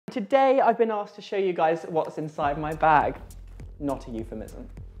Today I've been asked to show you guys what's inside my bag. Not a euphemism.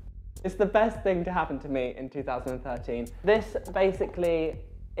 It's the best thing to happen to me in 2013. This basically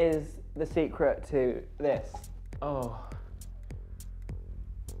is the secret to this. Oh,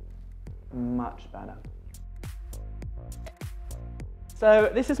 much better.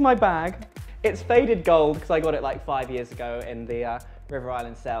 So this is my bag. It's faded gold because I got it like 5 years ago in the River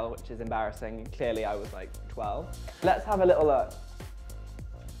Island sale, which is embarrassing. Clearly I was like 12. Let's have a little look.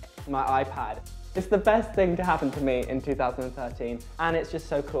 My iPad. It's the best thing to happen to me in 2013, and it's just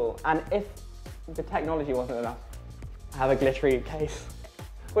so cool. And if the technology wasn't enough, I have a glittery case,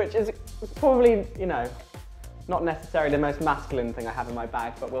 which is probably, you know, not necessarily the most masculine thing I have in my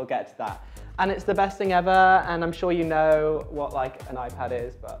bag, but we'll get to that. And it's the best thing ever, and I'm sure you know what like an iPad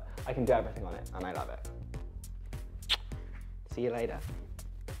is, but I can do everything on it, and I love it. See you later.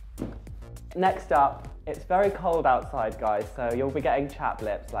 Next up, it's very cold outside, guys, so you'll be getting chapped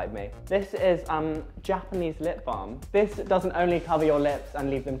lips like me. This is Japanese lip balm. This doesn't only cover your lips and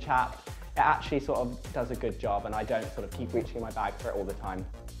leave them chapped, it actually sort of does a good job, and I don't sort of keep reaching in my bag for it all the time.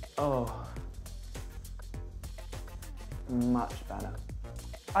 Oh, much better.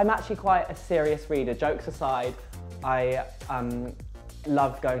 I'm actually quite a serious reader, jokes aside. I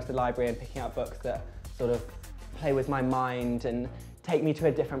love going to the library and picking up books that sort of play with my mind and take me to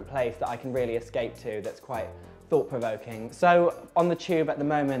a different place that I can really escape to that's quite thought-provoking. So on the tube at the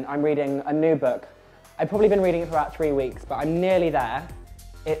moment, I'm reading a new book. I've probably been reading it for about 3 weeks, but I'm nearly there.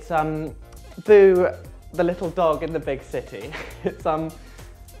 It's Boo, the little dog in the big city. It's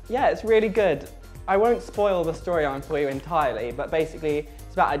yeah, it's really good. I won't spoil the story on for you entirely, but basically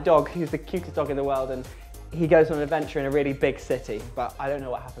it's about a dog who's the cutest dog in the world, and he goes on an adventure in a really big city, but I don't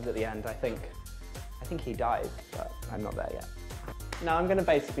know what happens at the end. I think he dies, but I'm not there yet. Now I'm going to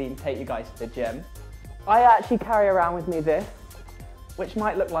basically take you guys to the gym. I actually carry around with me this, which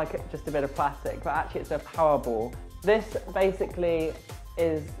might look like just a bit of plastic, but actually it's a power ball. This basically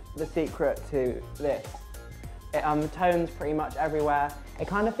is the secret to this. It tones pretty much everywhere. It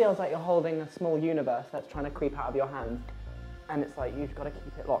kind of feels like you're holding a small universe that's trying to creep out of your hand. And it's like you've got to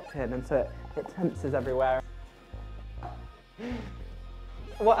keep it locked in, and so it tenses everywhere.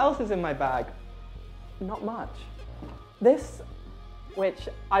 What else is in my bag? Not much. This, which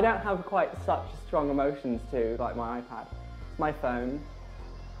I don't have quite such strong emotions to, like my iPad. It's my phone.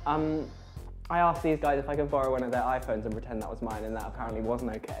 I asked these guys if I could borrow one of their iPhones and pretend that was mine, and that apparently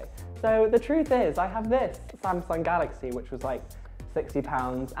wasn't okay. So the truth is, I have this Samsung Galaxy, which was like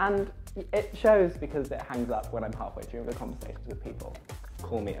 £60, and it shows because it hangs up when I'm halfway through the conversations with people.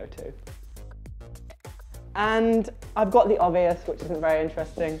 Call me O2. And I've got the obvious, which isn't very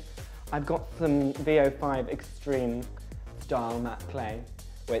interesting. I've got some VO5 Extreme Style Matte Clay,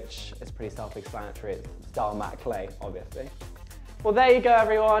 which is pretty self-explanatory. It's Style Matte Clay, obviously. Well, there you go,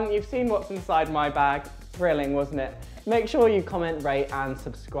 everyone. You've seen what's inside my bag. Thrilling, wasn't it? Make sure you comment, rate, and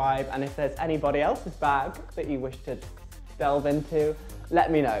subscribe. And if there's anybody else's bag that you wish to delve into,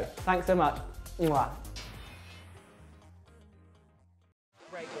 let me know. Thanks so much. Mwah.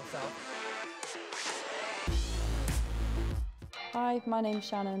 Rate yourself. Hi, my name's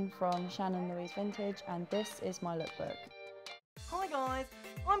Shannon from Shannon Louise Vintage, and this is my lookbook. Hi guys,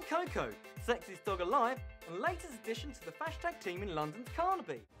 I'm Coco, sexiest dog alive and latest addition to the Fashtag team in London's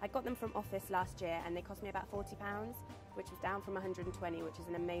Carnaby. I got them from Office last year and they cost me about £40, which was down from 120, which is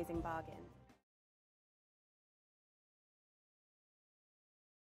an amazing bargain.